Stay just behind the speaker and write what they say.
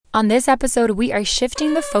On this episode, we are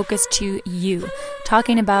shifting the focus to you,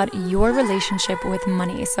 talking about your relationship with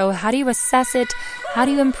money. So how do you assess it? How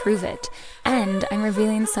do you improve it? And I'm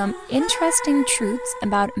revealing some interesting truths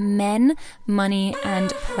about men, money, and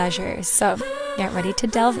pleasure. So get ready to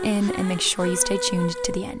delve in and make sure you stay tuned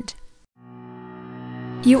to the end.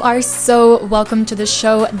 You are so welcome to the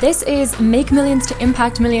show. This is Make Millions to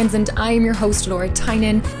Impact Millions, and I am your host, Laura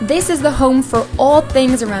Tynan. This is the home for all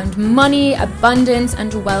things around money, abundance,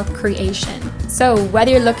 and wealth creation. So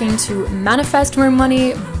whether you're looking to manifest more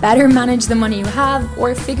money, better manage the money you have,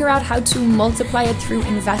 or figure out how to multiply it through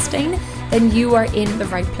investing, then you are in the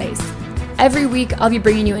right place. Every week, I'll be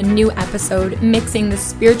bringing you a new episode, mixing the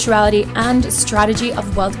spirituality and strategy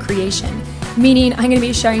of wealth creation. Meaning I'm going to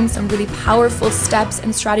be sharing some really powerful steps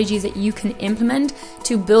and strategies that you can implement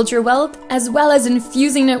to build your wealth, as well as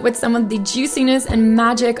infusing it with some of the juiciness and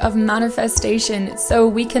magic of manifestation so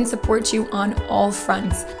we can support you on all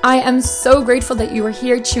fronts. I am so grateful that you are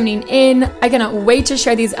here tuning in. I cannot wait to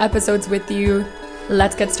share these episodes with you.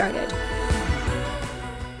 Let's get started.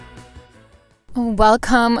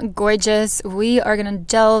 Welcome, gorgeous. We are going to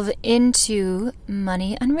delve into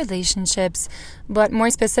money and relationships, but more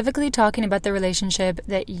specifically talking about the relationship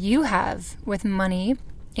that you have with money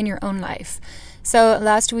in your own life. So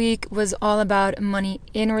last week was all about money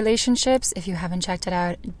in relationships. If you haven't checked it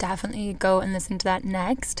out, definitely go and listen to that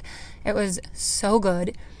next. It was so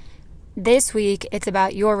good. This week, it's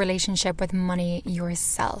about your relationship with money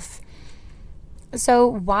yourself. So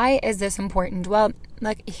why is this important? Well,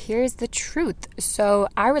 here's the truth. So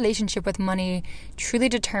our relationship with money truly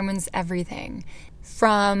determines everything,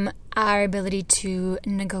 from our ability to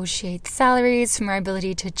negotiate salaries, from our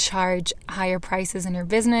ability to charge higher prices in our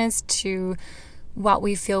business, to what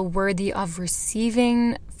we feel worthy of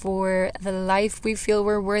receiving, for the life we feel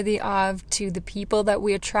we're worthy of, to the people that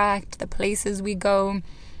we attract, the places we go,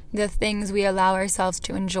 the things we allow ourselves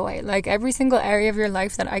to enjoy. Like every single area of your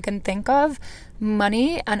life that I can think of,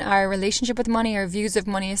 money and our relationship with money, our views of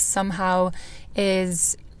money somehow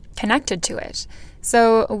is connected to it.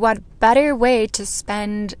 So what better way to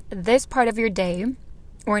spend this part of your day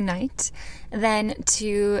or night than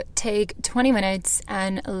to take 20 minutes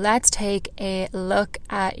and let's take a look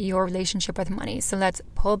at your relationship with money. So let's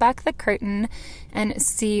pull back the curtain and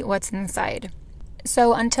see what's inside.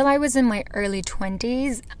 So until I was in my early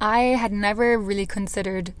 20s, I had never really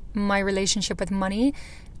considered my relationship with money.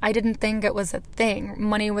 I didn't think it was a thing.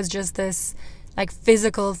 Money was just this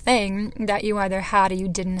physical thing that you either had or you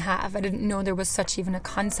didn't have. I didn't know there was such even a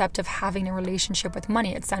concept of having a relationship with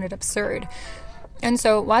money. It sounded absurd. And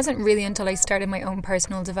so it wasn't really until I started my own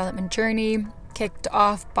personal development journey, kicked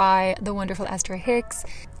off by the wonderful Esther Hicks.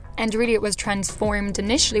 And really it was transformed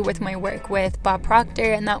initially with my work with Bob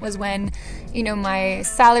Proctor, and that was when, my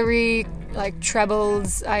salary trebled.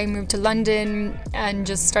 I moved to London and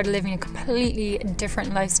just started living a completely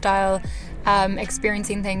different lifestyle,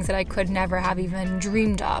 experiencing things that I could never have even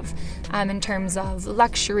dreamed of, in terms of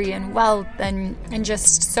luxury and wealth and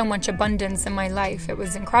just so much abundance in my life. It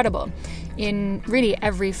was incredible in really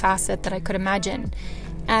every facet that I could imagine.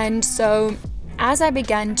 And so as I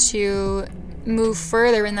began to move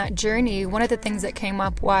further in that journey, one of the things that came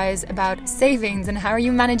up was about savings and how are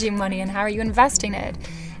you managing money and how are you investing it.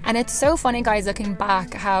 And it's so funny, guys, looking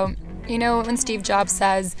back, how, when Steve Jobs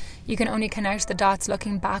says you can only connect the dots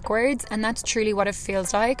looking backwards, and that's truly what it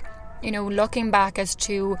feels like. Looking back as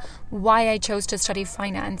to why I chose to study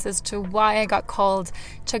finance, as to why I got called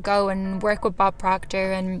to go and work with Bob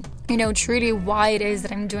Proctor, and, truly why it is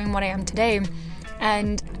that I'm doing what I am today.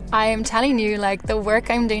 And I am telling you, the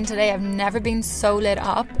work I'm doing today, I've never been so lit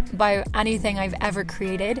up by anything I've ever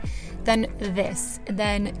created than this,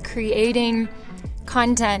 than creating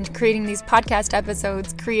content, creating these podcast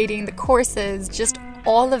episodes, creating the courses, just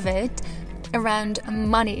all of it around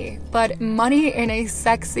money, but money in a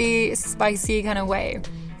sexy, spicy kind of way.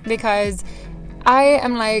 Because I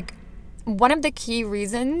am one of the key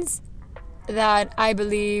reasons that I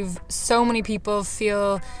believe so many people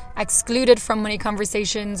feel excluded from money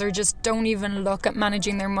conversations or just don't even look at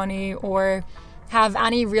managing their money or have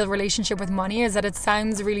any real relationship with money is that it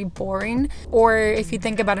sounds really boring. Or if you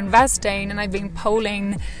think about investing, and I've been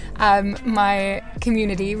polling my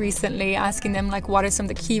community recently, asking them what are some of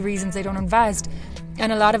the key reasons they don't invest,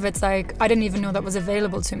 and a lot of it's I didn't even know that was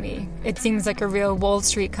available to me. It seems like a real Wall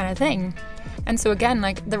Street kind of thing. And so again,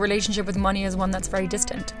 the relationship with money is one that's very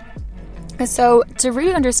distant. So to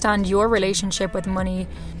really understand your relationship with money,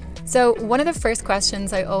 so one of the first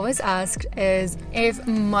questions I always ask is, if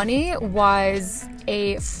money was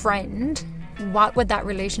a friend, what would that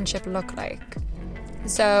relationship look like?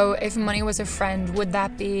 So if money was a friend, would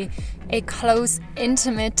that be a close,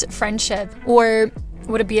 intimate friendship? Or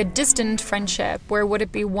would it be a distant friendship? Or would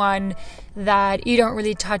it be one that you don't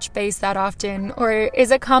really touch base that often? Or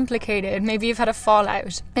is it complicated? Maybe you've had a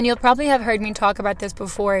fallout. And you'll probably have heard me talk about this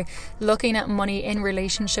before, looking at money in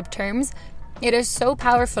relationship terms. It is so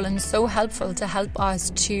powerful and so helpful to help us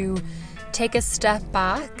to take a step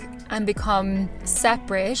back and become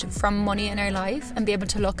separate from money in our life and be able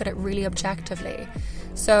to look at it really objectively.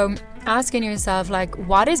 So asking yourself, like,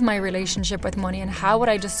 what is my relationship with money and how would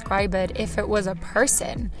I describe it if it was a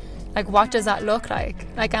person? Like, what does that look like?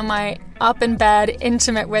 Like, am I up in bed,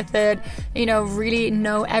 intimate with it, really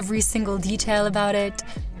know every single detail about it?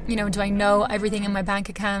 Do I know everything in my bank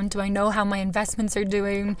account? Do I know how my investments are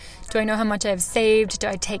doing? Do I know how much I've saved? Do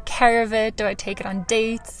I take care of it? Do I take it on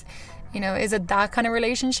dates? Is it that kind of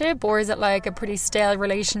relationship, or is it like a pretty stale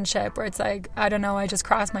relationship where it's like, I don't know, I just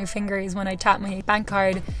cross my fingers when I tap my bank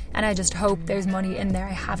card and I just hope there's money in there.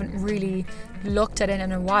 I haven't really looked at it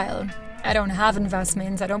in a while. I don't have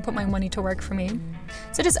investments. I don't put my money to work for me.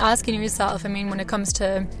 So just asking yourself, when it comes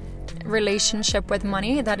to relationship with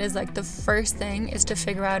money, that is like the first thing, is to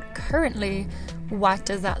figure out currently, what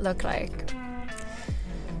does that look like?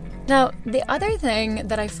 Now, the other thing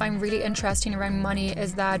that I find really interesting around money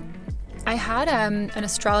is that I had an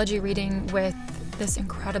astrology reading with this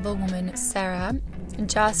incredible woman, Sarah,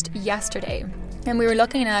 just yesterday. And we were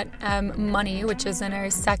looking at money, which is in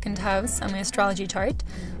our second house on my astrology chart,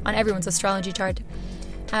 on everyone's astrology chart.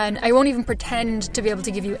 And I won't even pretend to be able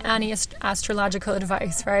to give you any astrological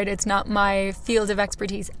advice, right? It's not my field of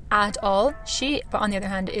expertise at all. She, on the other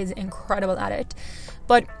hand, is incredible at it.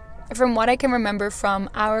 But from what I can remember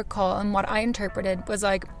from our call and what I interpreted was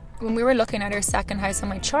like, when we were looking at our second house on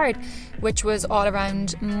my chart, which was all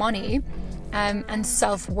around money and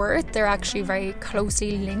self-worth, they're actually very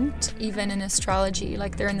closely linked, even in astrology,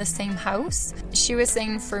 like they're in the same house. She was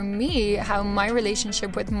saying for me how my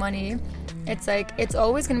relationship with money, it's like, it's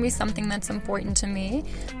always going to be something that's important to me,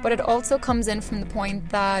 but it also comes in from the point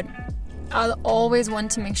that I'll always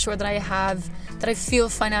want to make sure that I feel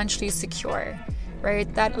financially secure,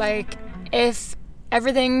 right? That like, if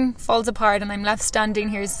everything falls apart and I'm left standing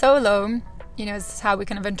here solo, this is how we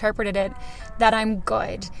kind of interpreted it, that I'm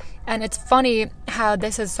good. And it's funny how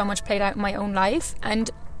this has so much played out in my own life. And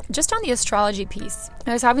just on the astrology piece,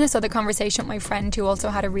 I was having this other conversation with my friend who also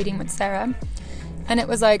had a reading with Sarah. And it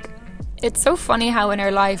was like, it's so funny how in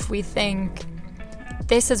our life we think,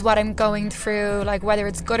 this is what I'm going through, like whether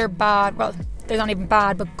it's good or bad. Well, there's not even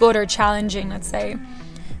bad, but good or challenging, let's say.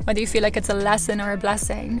 Whether you feel like it's a lesson or a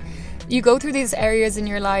blessing. You go through these areas in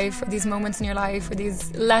your life, or these moments in your life, or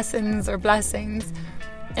these lessons or blessings,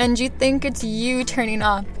 and you think it's you turning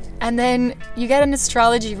up. And then you get an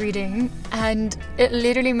astrology reading, and it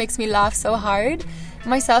literally makes me laugh so hard.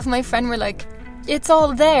 Myself and my friend were like, it's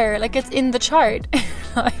all there, like it's in the chart.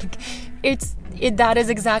 Like that is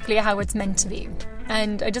exactly how it's meant to be.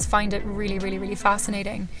 And I just find it really, really, really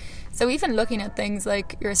fascinating. So even looking at things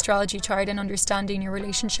like your astrology chart and understanding your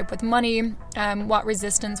relationship with money, what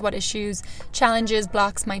resistance, what issues, challenges,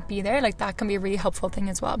 blocks might be there, like that can be a really helpful thing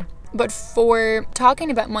as well. But for talking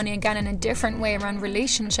about money again in a different way around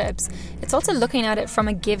relationships, it's also looking at it from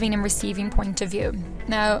a giving and receiving point of view.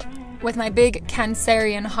 Now, with my big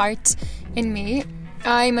Cancerian heart in me,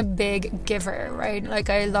 I'm a big giver, right? Like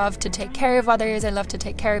I love to take care of others. I love to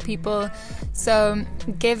take care of people. So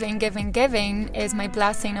giving is my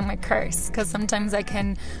blessing and my curse, because sometimes I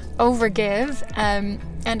can overgive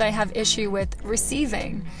and I have issue with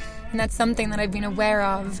receiving. And that's something that I've been aware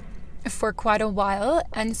of for quite a while.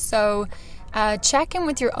 And so check in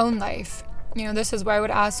with your own life. This is where I would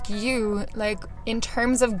ask you, like in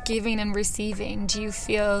terms of giving and receiving, do you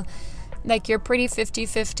feel like you're pretty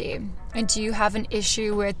 50-50? And do you have an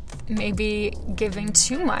issue with maybe giving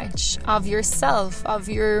too much of yourself, of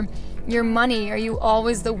your money? Are you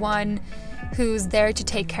always the one who's there to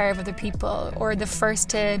take care of other people, or the first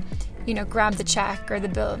to, grab the check or the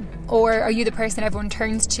bill? Or are you the person everyone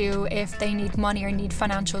turns to if they need money or need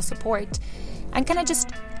financial support? And kind of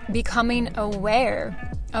just becoming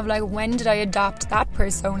aware of like, when did I adopt that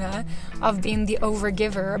persona of being the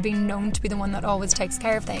overgiver or being known to be the one that always takes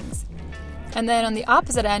care of things? And then on the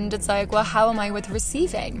opposite end, it's like, well, how am I with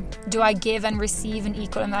receiving? Do I give and receive in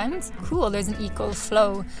equal amounts? Cool, there's an equal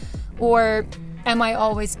flow. Or am I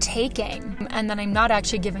always taking and then I'm not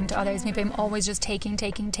actually giving to others? Maybe I'm always just taking,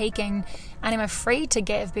 and I'm afraid to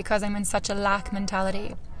give because I'm in such a lack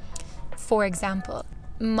mentality, for example.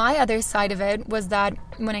 My other side of it was that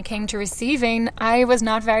when it came to receiving, I was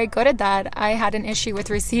not very good at that. I had an issue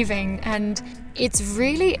with receiving, and it's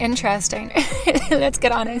really interesting. Let's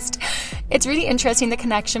get honest. it's really interesting, the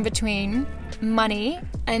connection between money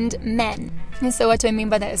and men. And so what do I mean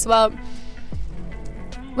by this? Well,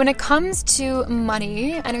 when it comes to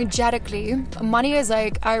money, energetically, money is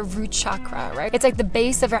like our root chakra, right? It's like the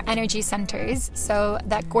base of our energy centers. So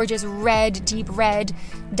that gorgeous red, deep red,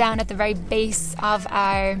 down at the very base of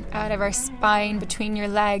out of our spine, between your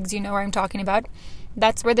legs, you know where I'm talking about.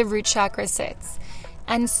 That's where the root chakra sits.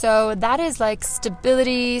 And so that is like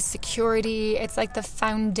stability, security. It's like the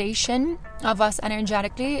foundation of us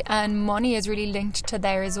energetically, and money is really linked to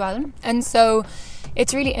there as well. And so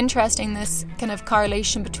it's really interesting, this kind of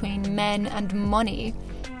correlation between men and money.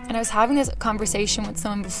 And I was having this conversation with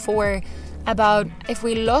someone before about, if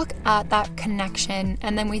we look at that connection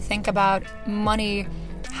and then we think about money,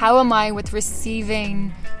 how am I with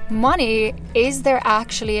receiving money? Is there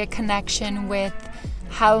actually a connection with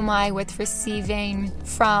how am I with receiving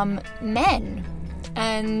from men?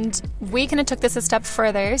 And we kind of took this a step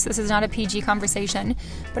further. So this is not a PG conversation,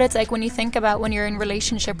 but it's like when you think about when you're in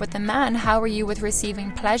relationship with a man, how are you with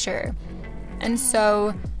receiving pleasure? And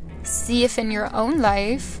so see if in your own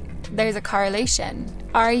life there's a correlation.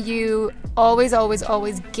 Are you always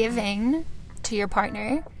giving to your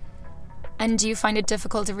partner? And do you find it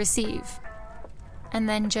difficult to receive? And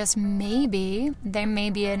then just maybe there may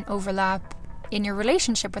be an overlap in your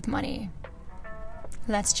relationship with money.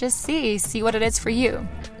 Let's just see what it is for you.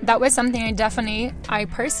 That was something I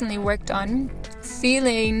personally worked on,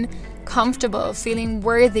 feeling comfortable, feeling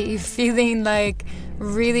worthy, feeling like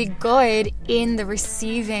really good in the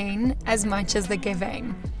receiving as much as the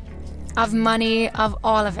giving of money, of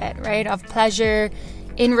all of it, right? Of pleasure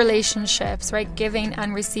in relationships, right? Giving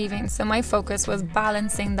and receiving. So my focus was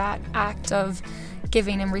balancing that act of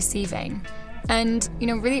giving and receiving. And,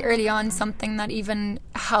 really early on, something that even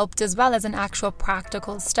helped as well as an actual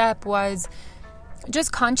practical step was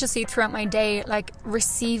just consciously throughout my day, like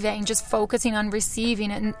receiving, just focusing on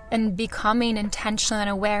receiving and becoming intentional and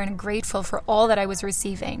aware and grateful for all that I was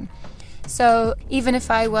receiving. So even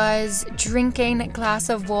if I was drinking a glass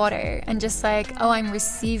of water and just like, oh, I'm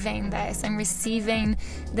receiving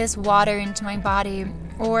this water into my body,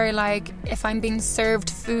 or like if I'm being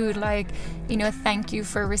served food, like, thank you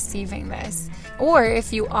for receiving this. Or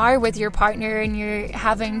if you are with your partner and you're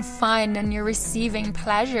having fun and you're receiving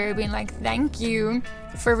pleasure, being like, thank you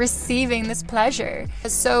for receiving this pleasure.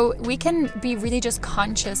 So we can be really just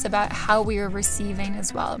conscious about how we are receiving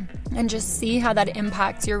as well, and just see how that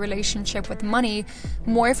impacts your relationship with money,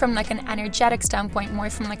 more from like an energetic standpoint, more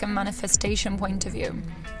from like a manifestation point of view,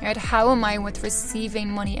 right? How am I with receiving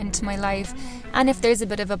money into my life? And if there's a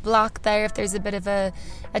bit of a block there, if there's a bit of a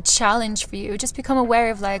challenge for you, just become aware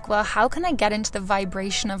of like, well, how can I get into the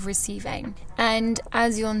vibration of receiving? And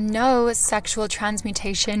as you'll know, sexual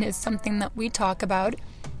transmutation is something that we talk about.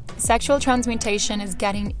 Sexual transmutation is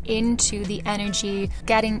getting into the energy,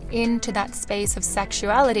 getting into that space of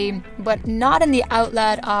sexuality, but not in the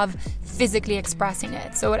outlet of physically expressing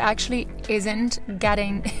it. So it actually isn't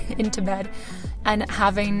getting into bed and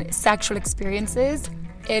having sexual experiences.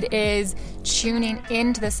 It is tuning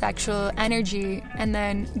into the sexual energy and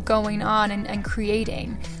then going on and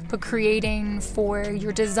creating, but creating for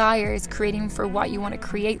your desires, creating for what you want to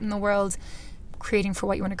create in the world, creating for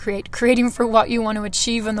what you want to create, creating for what you want to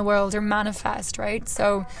achieve in the world or manifest, right?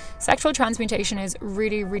 So sexual transmutation is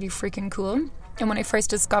really, really freaking cool. And when I first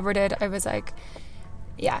discovered it, I was like,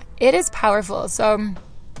 yeah, it is powerful. So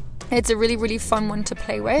it's a really, really fun one to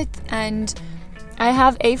play with. And I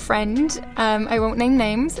have a friend, I won't name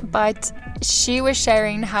names, but she was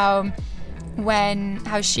sharing how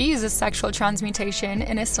she uses sexual transmutation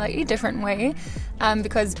in a slightly different way,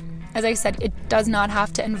 because as I said, it does not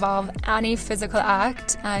have to involve any physical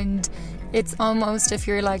act, and it's almost, if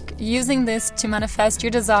you're like using this to manifest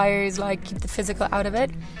your desires, like keep the physical out of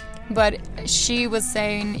it. But she was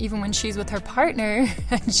saying, even when she's with her partner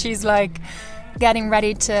and she's like getting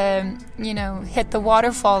ready to, hit the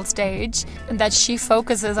waterfall stage, that she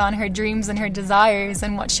focuses on her dreams and her desires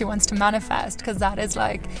and what she wants to manifest, because that is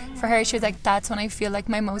like, for her, she was like, that's when I feel like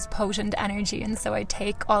my most potent energy. And so I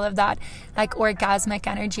take all of that like orgasmic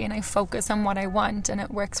energy and I focus on what I want, and it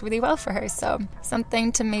works really well for her. So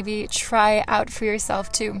something to maybe try out for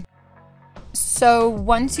yourself too. So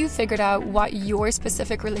once you figured out what your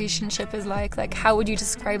specific relationship is like how would you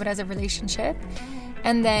describe it as a relationship?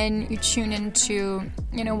 And then you tune into,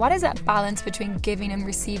 what is that balance between giving and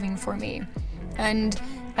receiving for me? And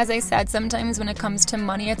as I said, sometimes when it comes to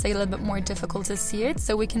money, it's a little bit more difficult to see it.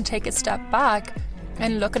 So we can take a step back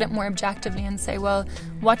and look at it more objectively and say, well,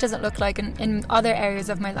 what does it look like in other areas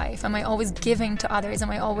of my life? Am I always giving to others? Am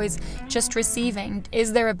I always just receiving?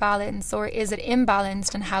 Is there a balance, or is it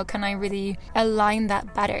imbalanced? And how can I really align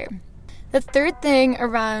that better? The third thing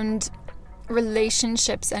around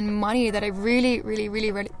relationships and money that I really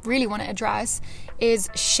want to address is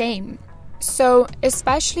shame. So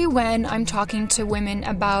especially when I'm talking to women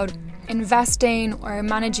about investing or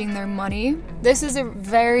managing their money, this is a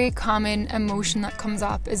very common emotion that comes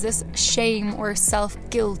up, is this shame or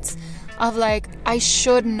self-guilt of like, I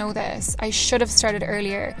should know this, I should have started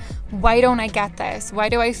earlier, why don't I get this, why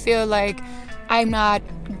do I feel like I'm not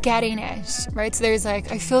getting it, right? So there's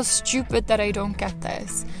like, I feel stupid that I don't get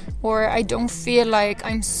this, or I don't feel like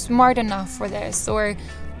I'm smart enough for this, or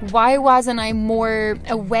why wasn't I more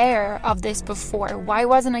aware of this before? Why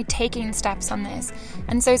wasn't I taking steps on this?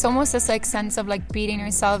 And so it's almost this like sense of like beating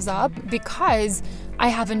ourselves up because I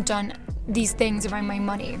haven't done these things around my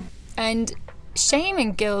money. And shame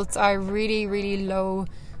and guilt are really low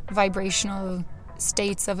vibrational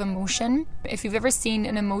states of emotion. If you've ever seen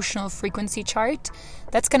an emotional frequency chart,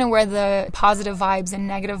 that's kind of where the positive vibes and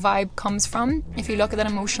negative vibe comes from. If you look at that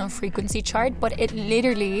emotional frequency chart, but it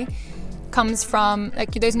literally comes from,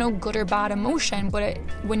 like, there's no good or bad emotion, but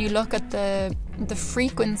when you look at the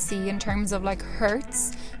frequency in terms of like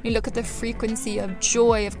hertz, you look at the frequency of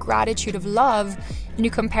joy, of gratitude, of love, and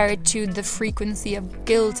you compare it to the frequency of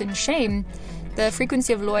guilt and shame, the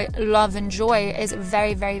frequency of love and joy is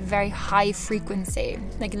very high frequency.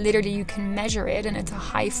 Like literally you can measure it and it's a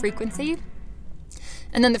high frequency.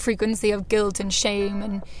 And then the frequency of guilt and shame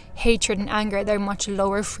and hatred and anger, they're much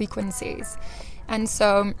lower frequencies. And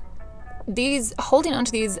so holding on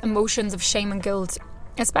to these emotions of shame and guilt,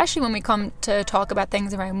 especially when we come to talk about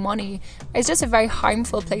things around money, is just a very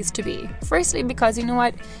harmful place to be. Firstly, because you know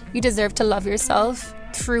what? You deserve to love yourself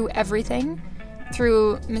through everything,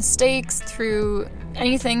 through mistakes, through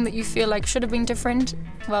anything that you feel like should have been different.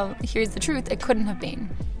 Well, here's the truth, it couldn't have been.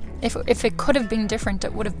 If it could have been different,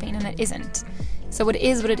 it would have been, and it isn't. So it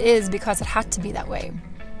is what it is because it had to be that way.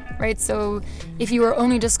 Right? So if you were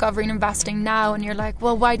only discovering investing now and you're like,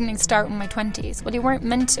 well, why didn't I start in my 20s? Well, you weren't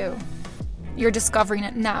meant to. You're discovering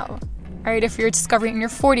it now. Right? If you're discovering it in your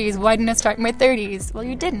 40s, why didn't I start in my 30s? Well,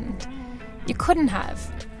 you didn't. You couldn't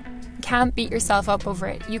have. You can't beat yourself up over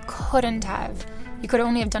it. You couldn't have. You could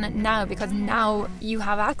only have done it now because now you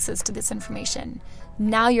have access to this information.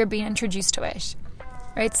 Now you're being introduced to it.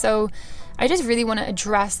 Right? So I just really want to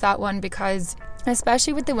address that one because,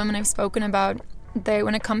 especially with the women I've spoken about,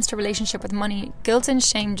 when it comes to relationship with money, guilt and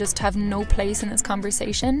shame just have no place in this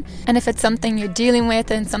conversation. And if it's something you're dealing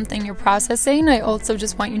with and something you're processing, I also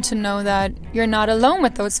just want you to know that you're not alone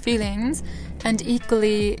with those feelings, and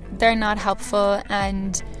equally they're not helpful,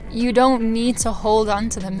 and you don't need to hold on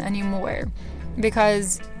to them anymore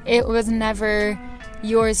because it was never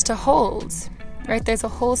yours to hold, right? There's a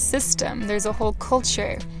whole system, there's a whole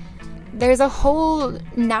culture, there's a whole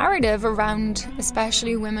narrative around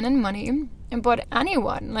especially women and money. But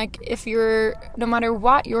anyone, like if you're, no matter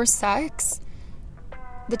what your sex,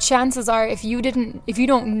 the chances are if you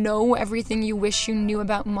don't know everything you wish you knew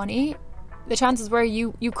about money, the chances were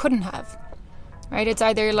you couldn't have, right? It's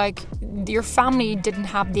either like your family didn't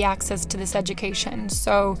have the access to this education,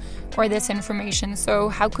 or this information, so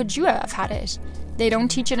how could you have had it? They don't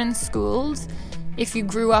teach it in schools. If you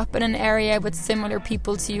grew up in an area with similar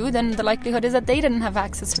people to you, then the likelihood is that they didn't have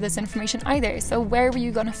access to this information either. So where were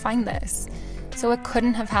you going to find this? So it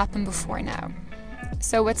couldn't have happened before now.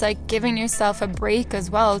 So it's like giving yourself a break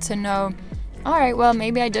as well to know, all right, well,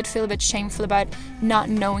 maybe I did feel a bit shameful about not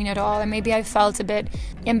knowing it all, and maybe I felt a bit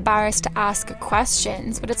embarrassed to ask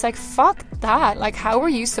questions, but it's like, fuck that. Like, how were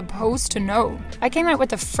you supposed to know? I came out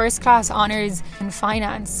with the first class honors in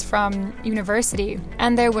finance from university,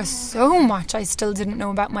 and there was so much I still didn't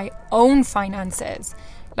know about my own finances.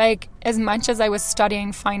 Like, as much as I was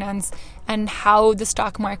studying finance and how the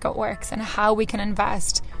stock market works and how we can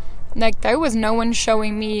invest, like, there was no one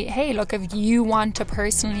showing me, hey, look, if you want to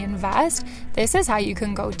personally invest, this is how you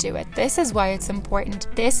can go do it. This is why it's important.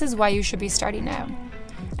 This is why you should be starting now.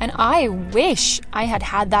 And I wish I had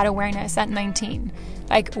had that awareness at 19.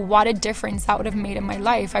 Like, what a difference that would have made in my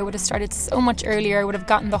life. I would have started so much earlier. I would have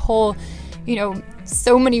gotten the whole,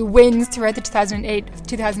 so many wins throughout the 2008,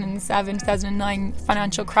 2007, 2009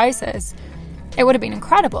 financial crisis. It would have been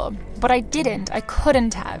incredible. But I didn't. I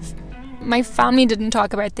couldn't have. My family didn't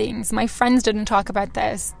talk about things. My friends didn't talk about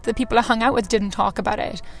this. The people I hung out with didn't talk about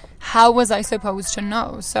it. How was I supposed to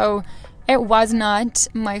know? So it was not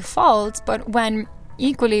my fault, but when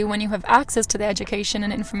you have access to the education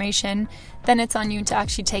and information, then it's on you to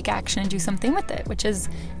actually take action and do something with it, which is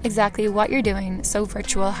exactly what you're doing. So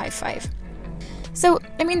virtual high five. So,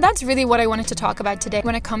 that's really what I wanted to talk about today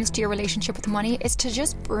when it comes to your relationship with money, is to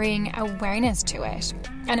just bring awareness to it.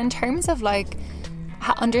 And in terms of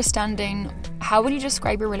understanding how would you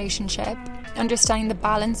describe your relationship, understanding the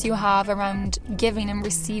balance you have around giving and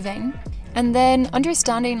receiving, and then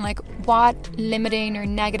understanding like what limiting or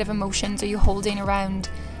negative emotions are you holding around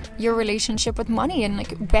your relationship with money, and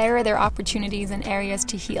like where are there opportunities and areas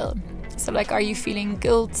to heal. So like, are you feeling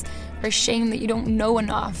guilt or shame that you don't know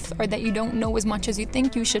enough, or that you don't know as much as you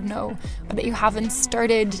think you should know, or that you haven't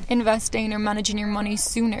started investing or managing your money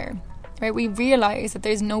sooner, right? We realize that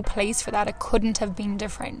there's no place for that. It couldn't have been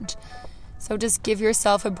different. So just give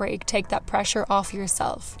yourself a break, take that pressure off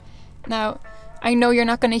yourself. Now, I know you're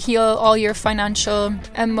not going to heal all your financial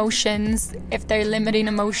emotions, if they're limiting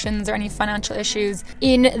emotions or any financial issues,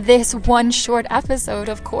 in this one short episode,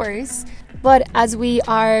 of course. But as we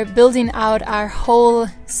are building out our whole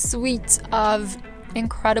suite of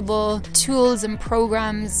incredible tools and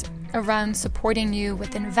programs around supporting you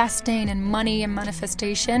with investing and money and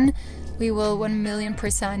manifestation, we will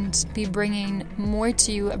 1,000,000% be bringing more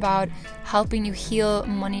to you about helping you heal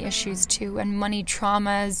money issues too, and money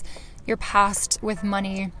traumas, your past with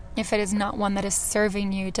money, if it is not one that is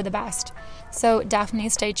serving you to the best. So definitely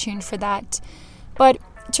stay tuned for that. But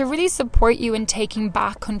to really support you in taking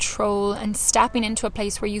back control and stepping into a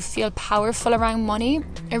place where you feel powerful around money,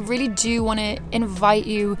 I really do want to invite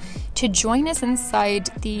you to join us inside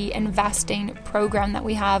the investing program that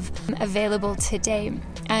we have available today.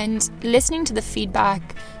 And listening to the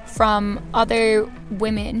feedback from other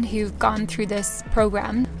women who've gone through this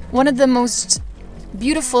program, one of the most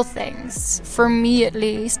beautiful things, for me at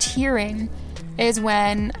least, hearing is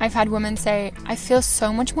when I've had women say, I feel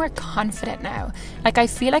so much more confident now. Like, I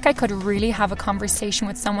feel like I could really have a conversation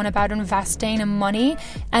with someone about investing and money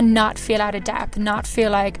and not feel out of depth, not feel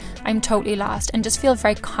like I'm totally lost, and just feel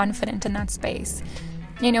very confident in that space.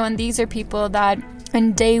 You know, and these are people that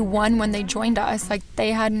on day one when they joined us, like,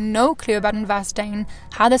 they had no clue about investing,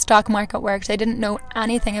 how the stock market worked. They didn't know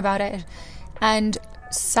anything about it. And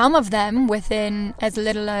some of them within as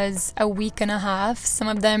little as a week and a half, some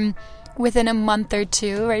of them within a month or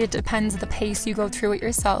two, right? It depends the pace you go through it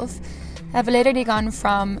yourself, have literally gone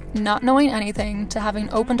from not knowing anything to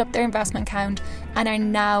having opened up their investment account and are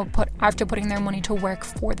now after putting their money to work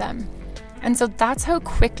for them. And so that's how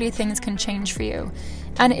quickly things can change for you.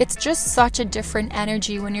 And it's just such a different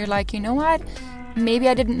energy when you're like, you know what? Maybe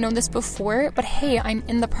I didn't know this before, but hey, I'm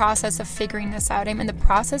in the process of figuring this out. I'm in the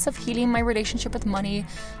process of healing my relationship with money.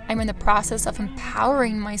 I'm in the process of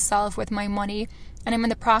empowering myself with my money. And I'm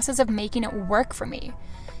in the process of making it work for me.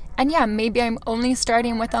 And yeah, maybe I'm only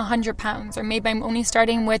starting with £100, or maybe I'm only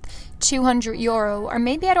starting with €200, or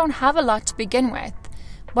maybe I don't have a lot to begin with,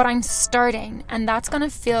 but I'm starting, and that's going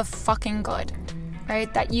to feel fucking good,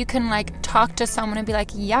 right? That you can like talk to someone and be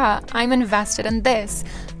like, yeah, I'm invested in this.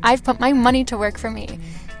 I've put my money to work for me,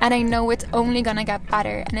 and I know it's only going to get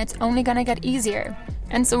better, and it's only going to get easier.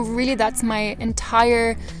 And so really that's my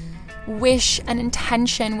entire wish and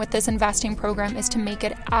intention with this investing program, is to make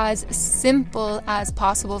it as simple as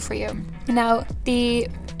possible for you. Now, the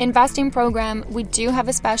investing program, we do have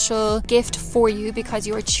a special gift for you because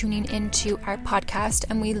you are tuning into our podcast,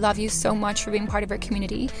 and we love you so much for being part of our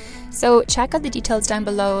community. So check out the details down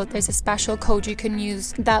below. There's a special code you can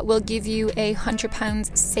use that will give you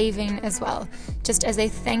 £100 saving as well, just as a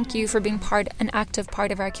thank you for being an active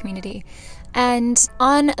part of our community. And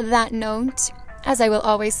on that note, as I will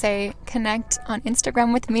always say, connect on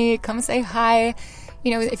Instagram with me, come say hi. You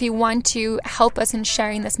know, if you want to help us in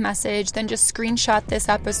sharing this message, then just screenshot this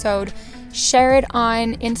episode, share it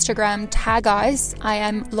on Instagram, tag us. I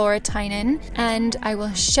am Laura Tynan, and I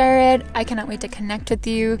will share it. I cannot wait to connect with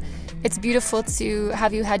you. It's beautiful to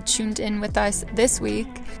have you had tuned in with us this week.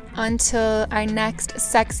 Until our next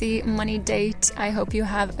sexy money date, I hope you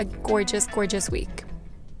have a gorgeous, gorgeous week.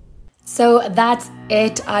 So that's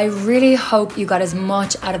it. I really hope you got as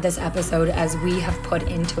much out of this episode as we have put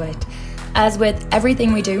into it. As with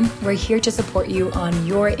everything we do, we're here to support you on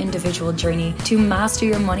your individual journey to master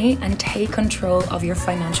your money and take control of your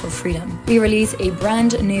financial freedom. We release a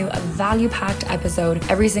brand new value-packed episode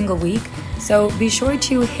every single week, so be sure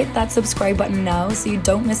to hit that subscribe button now so you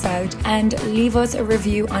don't miss out, and leave us a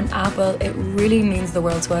review on Apple. It really means the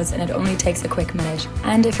world to us, and it only takes a quick minute.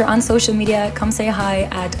 And if you're on social media, come say hi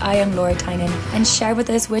at I am Laura Tynan and share with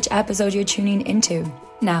us which episode you're tuning into.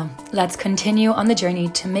 Now, let's continue on the journey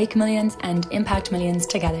to make millions and impact millions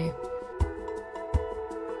together.